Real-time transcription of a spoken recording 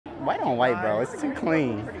white on white, bro. It's too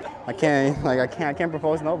clean. I can't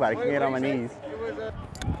propose nobody. I can't get on my knees.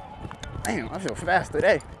 Damn, I feel fast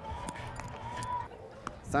today.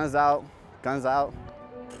 Sun's out, guns out.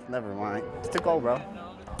 Never mind. It's too cold, bro.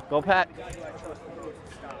 Go Pack.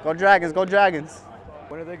 Go Dragons, go Dragons.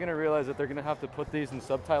 When are they going to realize that they're going to have to put these in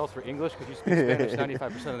subtitles for English because you speak Spanish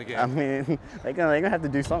 95% of the game? I mean, they're gonna have to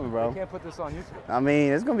do something, bro. You can't put this on YouTube. I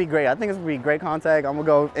mean, it's going to be great. I think it's going to be great contact. I'm going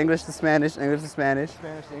to go English to Spanish, English to Spanish.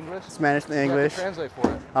 Spanish to English? Spanish to English. You have to translate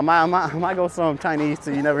for it. I might go some Chinese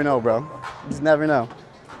too. You never know, bro. You just never know.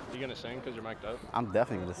 You going to sing because you're mic'd up? I'm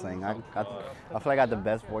definitely going to sing. I feel like I got the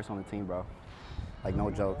best voice on the team, bro. Like,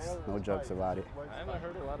 no jokes about it. I haven't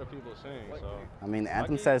heard a lot of people sing, so. I mean, the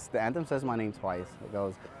anthem says my name twice. It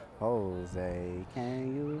goes, Jose,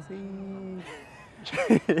 can you sing?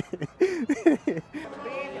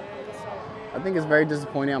 I think it's very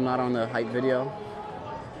disappointing I'm not on the hype video.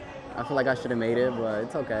 I feel like I should have made it, but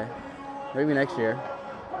it's okay. Maybe next year.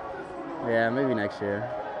 Yeah, maybe next year.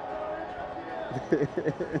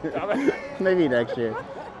 Maybe next year.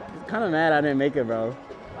 I'm kind of mad I didn't make it, bro.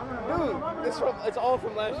 Dude, it's all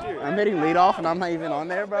from last year. I'm hitting leadoff and I'm not even on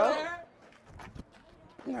there, bro.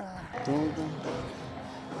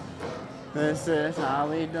 This is how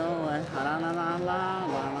we do it.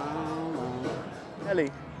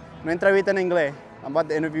 Ellie, no entrevista en inglés. I'm about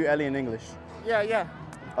to interview Ellie in English. Yeah.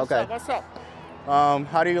 Okay. What's up?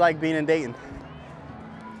 How do you like being in Dayton?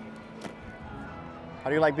 How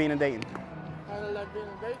do you like being in Dayton? How do you like being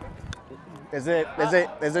in Dayton?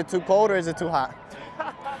 Is it too cold or is it too hot?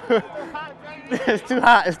 It's too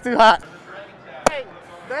hot. It's too hot. Hey,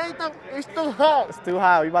 Dayton, it's too hot. It's too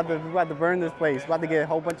hot. We about to burn this place. About to get a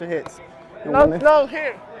whole bunch of hits. No snow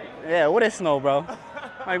here. Yeah, what is snow, bro?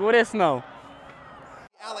 Like, what is snow?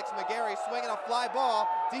 Alex McGarry swinging a fly ball,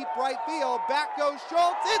 deep right field, back goes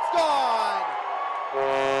Schultz, it's gone!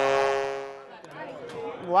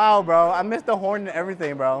 Wow, bro, I missed the horn and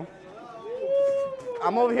everything, bro.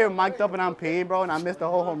 I'm over here mic'd up and I'm peeing, bro, and I missed the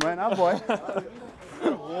whole home run. Oh, boy.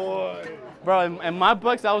 Bro, in my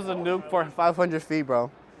books, that was a nuke for 500 feet, bro.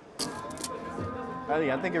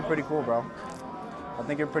 Ellie, I think you're pretty cool, bro. I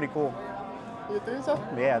think you're pretty cool. You think so?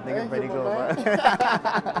 Yeah, I think you're pretty cool,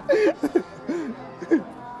 bro.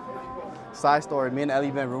 Side story, me and Ellie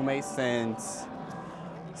been roommates since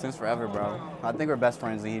forever, bro. I think we're best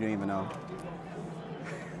friends and he didn't even know.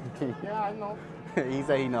 Yeah, I know. He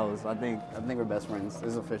said he knows. I think we're best friends.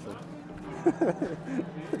 It's official.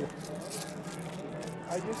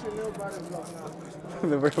 I just knew about it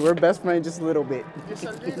now. We're best friends just a little bit. Just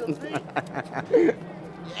a little bit.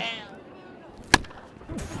 Yeah.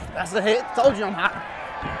 That's a hit. Told you I'm hot.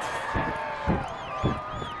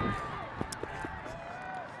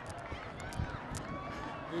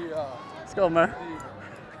 Let's go, man.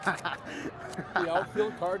 The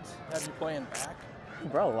outfield cards have you playing back?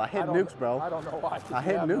 Bro, I hit nukes, bro. I don't know why. I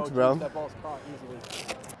hit nukes, bro. That ball's caught easily.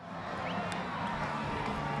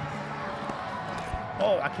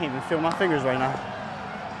 Oh, I can't even feel my fingers right now.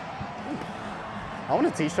 I want a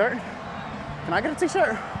t-shirt. Can I get a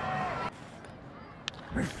t-shirt?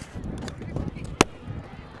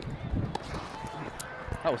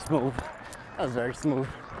 That was smooth. That was very smooth.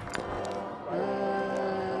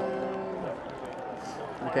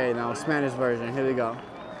 Okay, now Spanish version. Here we go.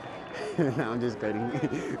 No, I'm just kidding.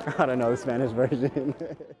 I don't know the Spanish version.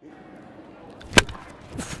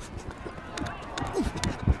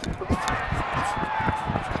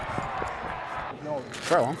 No.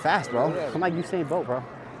 Bro, I'm fast, bro. I'm like Usain Bolt, bro.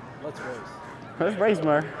 Let's race. Let's race,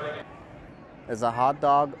 man. It's a hot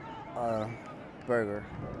dog burger.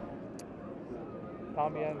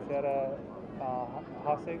 También será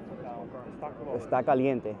Jose. No, Está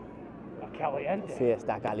caliente. caliente. Sí,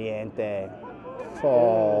 está caliente.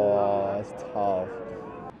 Oh, it's tough.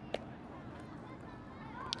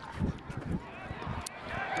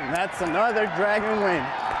 And that's another Dragon win.